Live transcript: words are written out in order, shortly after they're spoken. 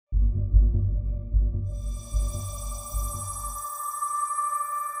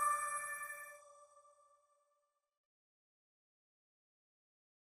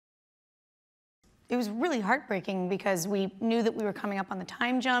was really heartbreaking because we knew that we were coming up on the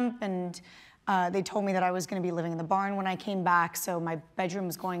time jump, and they told me that I was going to be living in the barn when I came back, so my bedroom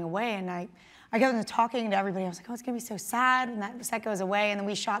was going away, and I got into talking to everybody. I was like, oh, it's going to be so sad when that set goes away, and then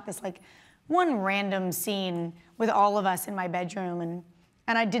we shot this like one random scene with all of us in my bedroom, and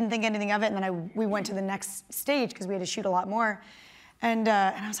I didn't think anything of it, and then we went to the next stage because we had to shoot a lot more. And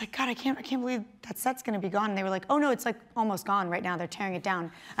I was like, God, I can't believe that set's gonna be gone. And they were like, oh no, it's like almost gone right now. They're tearing it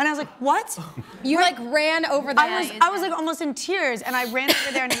down. And I was like, what? You like ran over there. I was like almost in tears, and I ran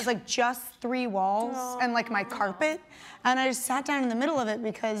over there, and it was like just 3 walls and like my carpet. And I just sat down in the middle of it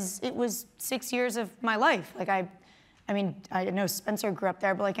because it was 6 years of my life. Like I mean, I know Spencer grew up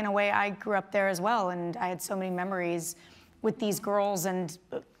there, but like in a way I grew up there as well, and I had so many memories with these girls, and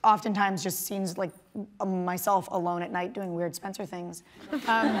oftentimes just scenes like myself alone at night doing weird Spencer things.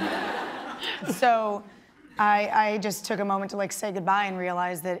 So I just took a moment to like say goodbye and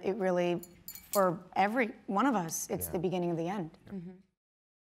realize that it really, for every one of us, it's the beginning of the end.